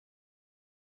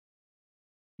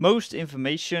Most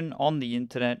information on the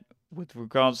internet with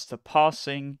regards to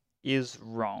parsing is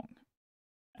wrong.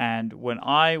 And when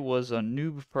I was a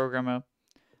noob programmer,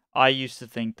 I used to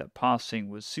think that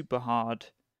parsing was super hard,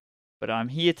 but I'm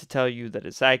here to tell you that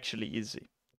it's actually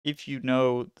easy. If you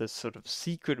know the sort of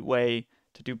secret way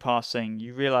to do parsing,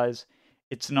 you realize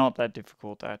it's not that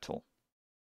difficult at all.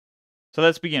 So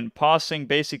let's begin. Parsing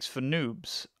basics for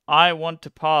noobs. I want to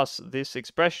parse this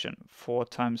expression, 4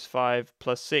 times 5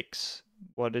 plus 6.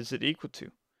 What is it equal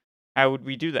to? How would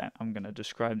we do that? I'm going to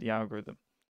describe the algorithm.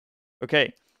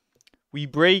 Okay, we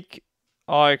break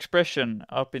our expression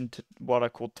up into what are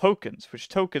called tokens, which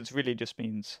tokens really just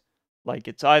means like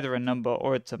it's either a number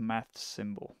or it's a math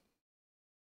symbol.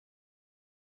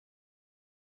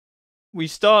 We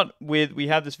start with, we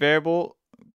have this variable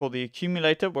called the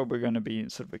accumulator where we're going to be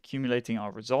sort of accumulating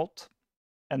our result.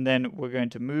 And then we're going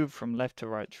to move from left to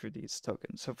right through these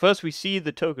tokens. So first we see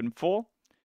the token 4.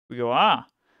 We go,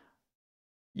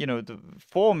 you know, the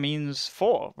 4 means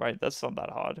 4, right? That's not that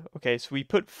hard. Okay, so we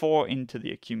put 4 into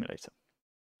the accumulator.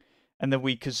 And then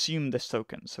we consume this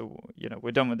token. So, you know,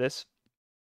 we're done with this.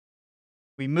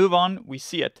 We move on, we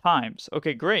see a times.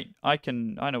 Okay, great. I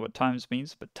know what times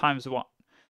means, but times what?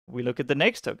 We look at the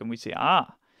next token, we see,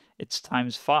 it's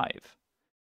times 5.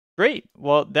 Great.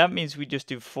 Well, that means we just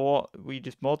do 4. We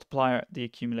just multiply the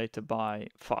accumulator by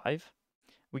 5.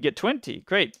 We get 20.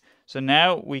 Great. So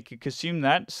now we could consume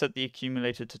that, set the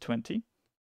accumulator to 20.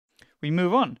 We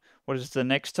move on. What is the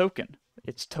next token?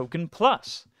 It's token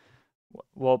plus.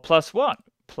 Well, plus what?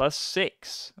 Plus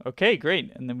 6. Okay,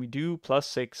 great. And then we do plus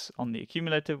 6 on the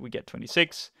accumulator. We get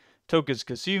 26. Tokens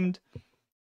consumed.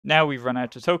 Now we've run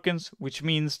out of tokens, which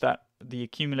means that the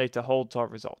accumulator holds our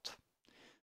result.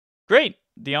 Great.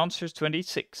 The answer is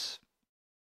 26.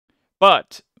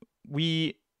 But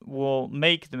we will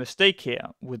make the mistake here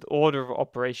with order of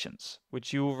operations,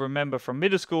 which you will remember from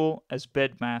middle school as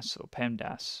BEDMAS or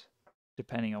PEMDAS,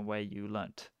 depending on where you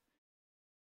learnt.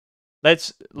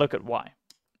 Let's look at why.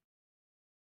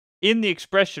 In the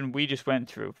expression we just went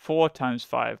through, 4 times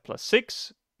 5 plus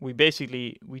 6, we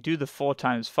do the 4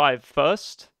 times 5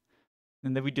 first,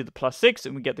 and then we do the plus 6,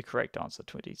 and we get the correct answer,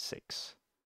 26.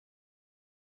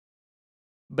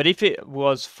 But if it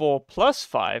was 4 plus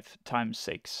 5 times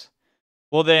 6,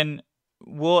 well then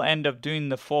we'll end up doing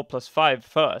the 4 plus 5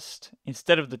 first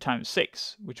instead of the times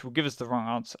 6, which will give us the wrong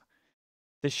answer.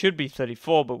 This should be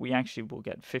 34, but we actually will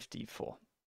get 54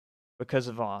 because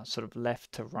of our sort of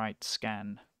left to right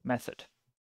scan method.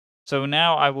 So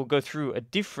now I will go through a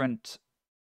different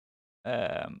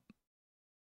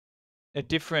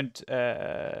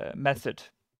method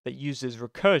that uses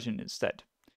recursion instead.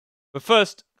 But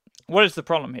first, what is the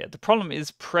problem here? The problem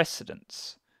is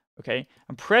precedence. Okay,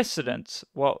 and precedence,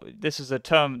 well, this is the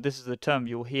term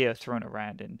you'll hear thrown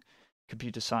around in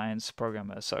computer science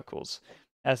programmer circles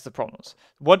as the problems.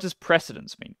 What does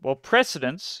precedence mean? Well,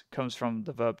 precedence comes from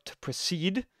the verb to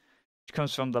precede, which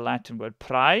comes from the Latin word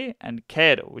prae, and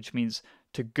cero, which means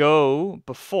to go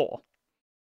before.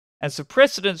 And so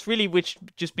precedence really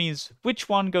just means which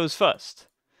one goes first,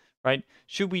 right?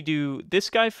 Should we do this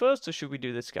guy first or should we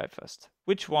do this guy first?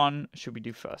 Which one should we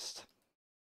do first?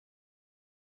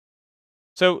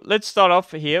 So let's start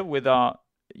off here with our,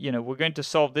 we're going to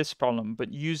solve this problem,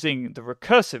 but using the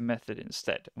recursive method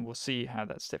instead, and we'll see how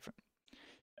that's different.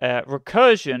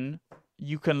 Recursion,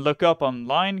 you can look up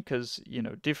online because,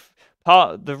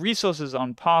 the resources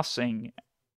on parsing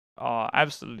are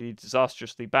absolutely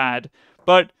disastrously bad,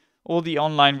 but all the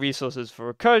online resources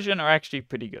for recursion are actually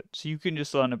pretty good. So you can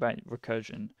just learn about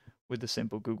recursion with a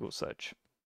simple Google search.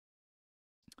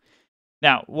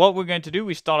 Now, what we're going to do,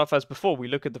 we start off as before. We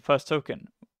look at the first token.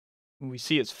 We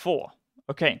see it's 4.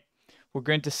 Okay, we're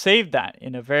going to save that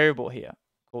in a variable here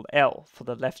called L for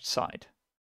the left side.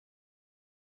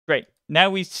 Great. Now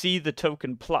we see the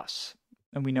token plus,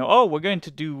 and we know, oh, we're going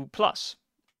to do plus.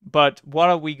 But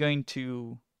what are we going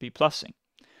to be plussing?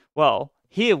 Well,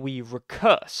 here we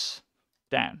recurse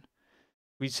down.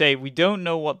 We say we don't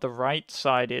know what the right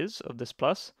side is of this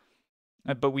plus,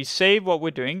 but we save what we're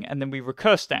doing, and then we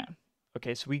recurse down.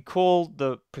 Okay, so we call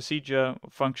the procedure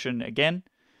function again,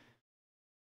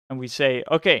 and we say,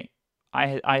 okay,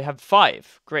 I have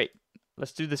 5. Great.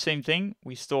 Let's do the same thing.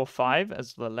 We store 5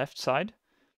 as the left side,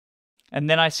 and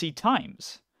then I see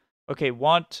times. Okay,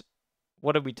 what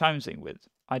are we timesing with?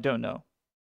 I don't know.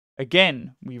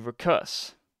 Again, we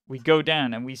recurse. We go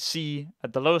down, and we see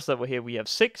at the lowest level here we have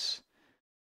 6.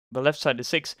 The left side is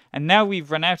 6, and now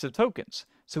we've run out of tokens.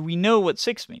 So we know what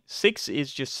 6 means. 6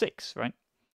 is just 6, right?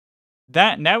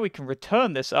 Now we can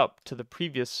return this up to the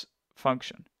previous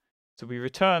function. So we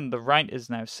return the right is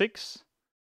now 6.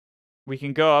 We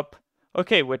can go up.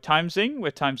 okay, we're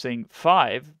timesing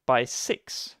 5 by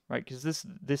 6, right? Because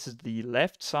this is the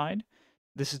left side,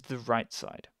 this is the right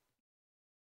side.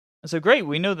 So great,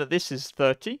 we know that this is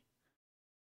 30.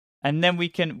 And then we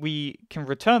can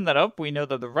return that up. We know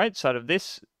that the right side of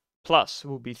this plus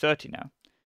will be 30 now.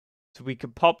 So we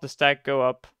can pop the stack, go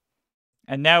up,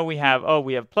 and now we have, oh,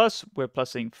 we have plus, we're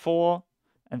plussing 4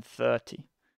 and 30.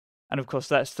 And of course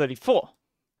that's 34.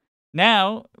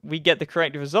 Now we get the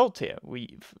correct result here.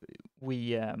 We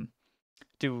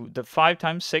do the 5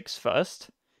 times 6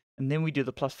 first, and then we do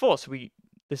the plus 4. So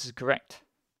this is correct.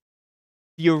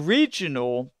 The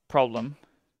original problem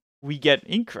we get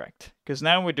incorrect, because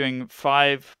now we're doing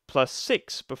 5 plus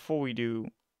 6 before we do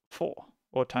 4,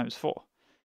 or times 4.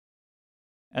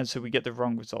 And so we get the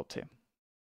wrong result here.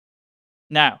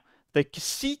 Now, the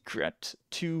secret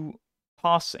to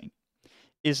parsing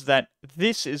is that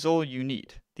this is all you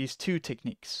need, these two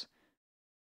techniques.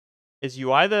 Is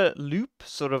you either loop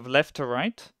sort of left to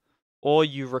right, or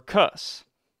you recurse.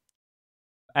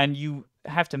 And you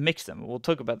have to mix them. We'll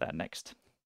talk about that next.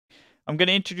 I'm going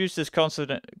to introduce this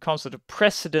concept of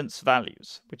precedence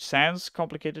values, which sounds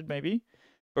complicated maybe,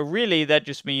 but really that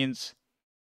just means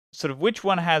sort of which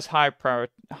one has higher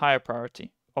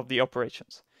priority of the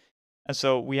operations. And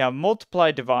so we have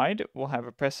multiply, divide, we'll have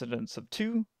a precedence of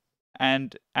 2,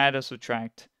 and add or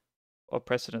subtract a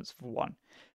precedence of 1.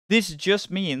 This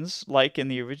just means, like in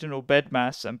the original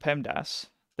BEDMAS and PEMDAS,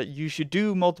 that you should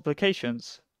do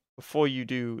multiplications before you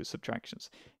do subtractions.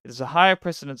 It is a higher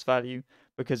precedence value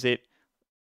because it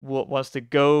wants to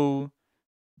go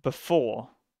before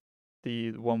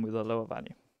the one with a lower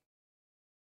value.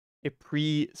 It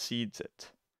precedes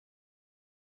it.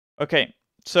 Okay,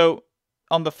 so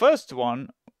on the first one,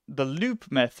 the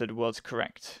loop method was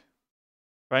correct,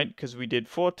 right? Because we did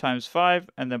 4 times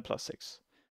 5 and then plus 6.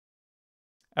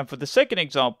 And for the second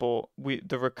example,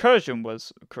 the recursion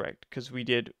was correct because we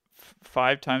did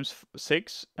 5 times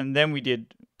 6 and then we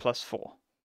did plus 4.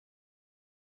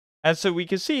 And so we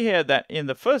can see here that in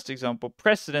the first example,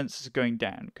 precedence is going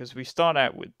down because we start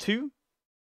out with 2,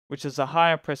 which is a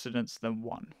higher precedence than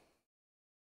 1.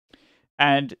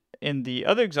 And in the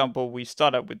other example, we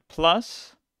start out with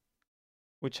plus,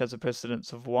 which has a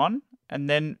precedence of 1, and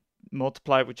then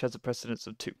multiply, which has a precedence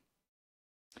of 2.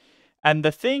 And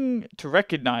the thing to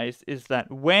recognize is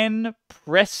that when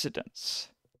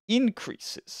precedence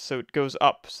increases, so it goes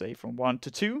up, say from 1 to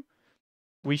 2,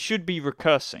 we should be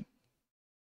recursing.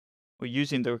 We're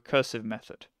using the recursive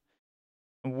method.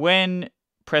 When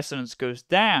precedence goes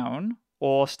down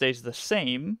or stays the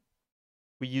same,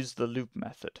 we use the loop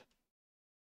method.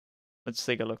 Let's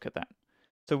take a look at that.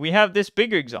 So we have this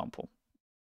bigger example.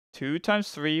 2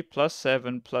 times 3 plus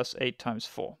 7 plus 8 times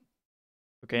 4.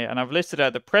 Okay, and I've listed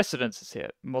out the precedences here.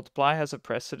 Multiply has a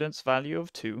precedence value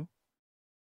of 2,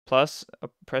 plus a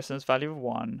precedence value of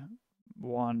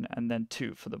 1, and then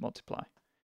 2 for the multiply.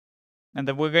 And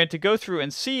then we're going to go through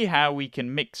and see how we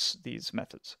can mix these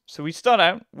methods. So we start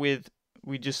out with,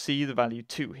 we just see the value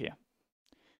 2 here.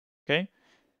 Okay,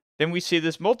 then we see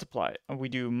this multiply, and we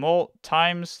do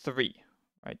times 3,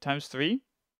 right? Times 3.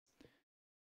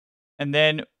 And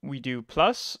then we do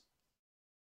plus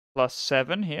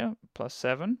 7 here, plus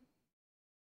 7.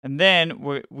 And then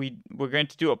we're going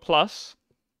to do a plus.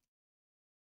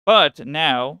 But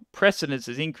now precedence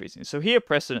is increasing. So here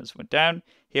precedence went down,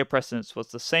 here precedence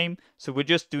was the same. So we're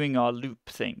just doing our loop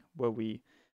thing where we,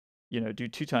 do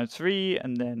 2 times 3,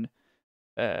 and then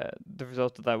the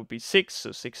result of that would be 6.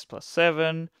 So 6 plus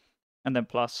 7, and then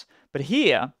plus. But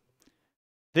here,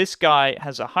 this guy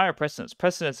has a higher precedence.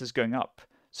 Precedence is going up.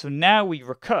 So now we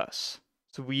recurse.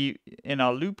 So in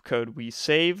our loop code, we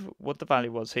save what the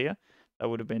value was here. That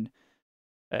would have been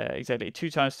exactly 2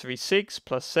 times 3, 6,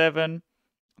 plus 7.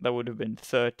 That would have been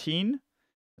 13.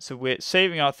 So we're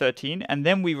saving our 13, and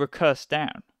then we recurse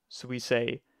down. So we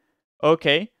say,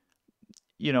 okay,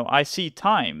 I see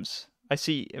times. I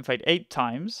see, in fact, 8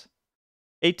 times.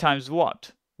 8 times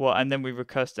what? Well, and then we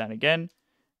recurse down again,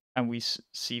 and we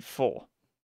see 4.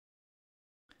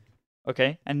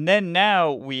 Okay, and then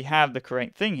now we have the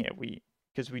correct thing here.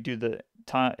 Because we do the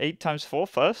 8 times 4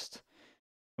 first,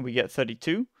 and we get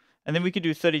 32. And then we could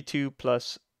do 32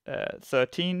 plus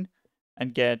 13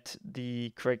 and get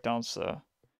the correct answer,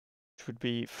 which would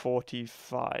be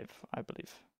 45, I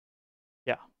believe.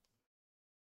 Yeah.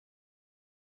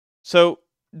 So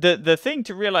the thing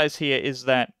to realize here is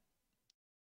that,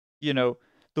 the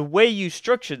way you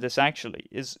structure this actually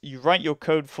is you write your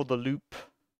code for the loop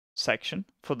section,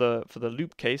 for the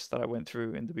loop case that I went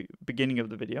through in the beginning of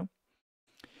the video.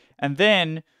 And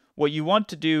then what you want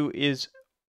to do is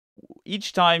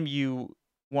each time you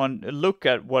want to look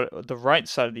at what the right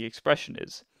side of the expression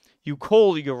is, you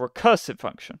call your recursive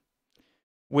function,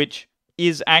 which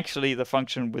is actually the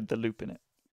function with the loop in it,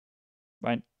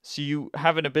 right? So you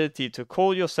have an ability to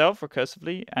call yourself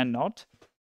recursively and not,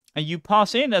 and you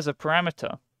pass in as a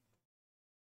parameter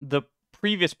the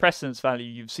previous precedence value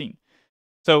you've seen.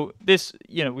 So this,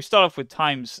 we start off with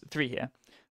times 3 here.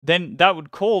 Then that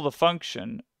would call the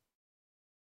function,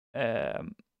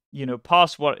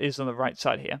 pass what is on the right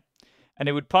side here. And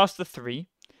it would pass the 3,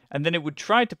 and then it would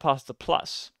try to pass the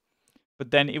plus.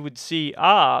 But then it would see,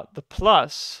 the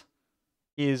plus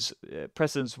is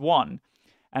precedence 1,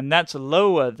 and that's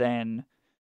lower than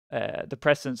the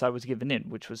precedence I was given in,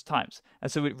 which was times.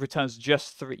 And so it returns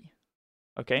just 3,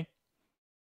 okay?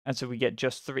 And so we get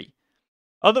just 3.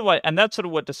 Otherwise, and that's sort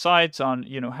of what decides on,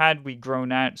 had we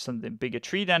grown out something bigger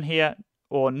tree down here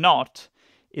or not,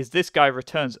 is this guy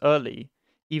returns early,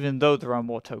 even though there are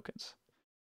more tokens.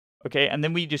 Okay, and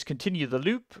then we just continue the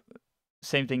loop.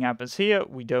 Same thing happens here.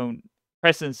 We don't,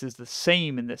 precedence is the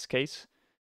same in this case,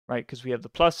 right? Because we have the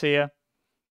plus here,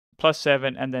 plus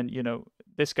 7, and then,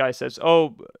 this guy says,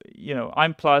 oh,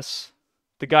 I'm plus,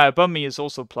 the guy above me is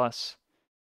also plus,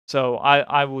 so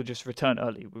I will just return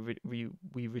early.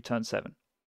 We return 7.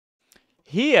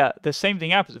 Here, the same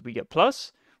thing happens. If we get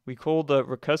plus, we call the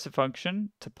recursive function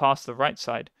to pass the right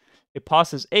side. It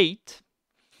passes 8,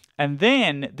 and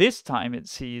then this time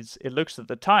it looks at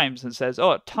the times and says,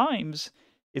 oh, times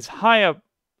is higher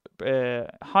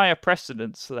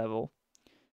precedence level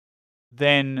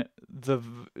than the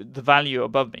value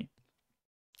above me.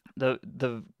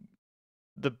 The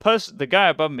guy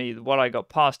above me, what I got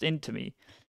passed into me,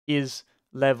 is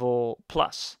level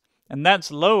plus, and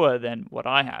that's lower than what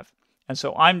I have. And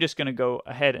so I'm just going to go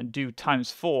ahead and do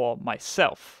times 4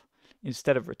 myself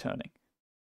instead of returning.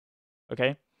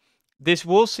 Okay, this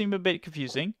will seem a bit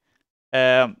confusing.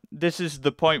 This is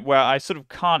the point where I sort of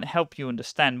can't help you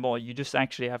understand more. You just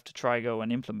actually have to go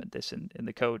and implement this in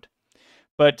the code.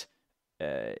 But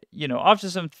after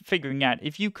some figuring out,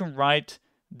 if you can write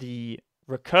the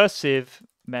recursive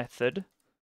method,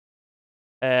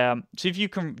 so if you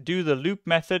can do the loop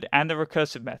method and the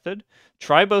recursive method,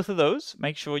 try both of those,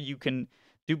 make sure you can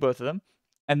do both of them,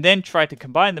 and then try to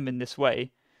combine them in this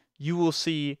way, you will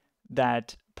see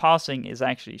that parsing is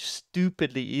actually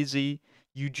stupidly easy.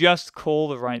 You just call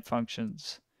the right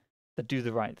functions that do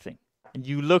the right thing. And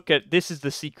you look at, this is the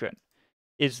secret,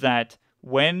 is that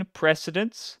when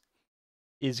precedence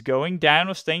is going down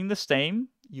or staying the same,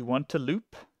 you want to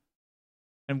loop.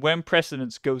 And when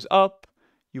precedence goes up,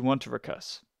 you want to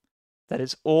recurse. That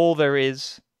is all there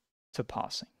is to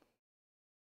parsing.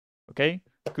 Okay,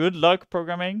 good luck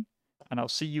programming, and I'll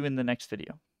see you in the next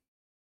video.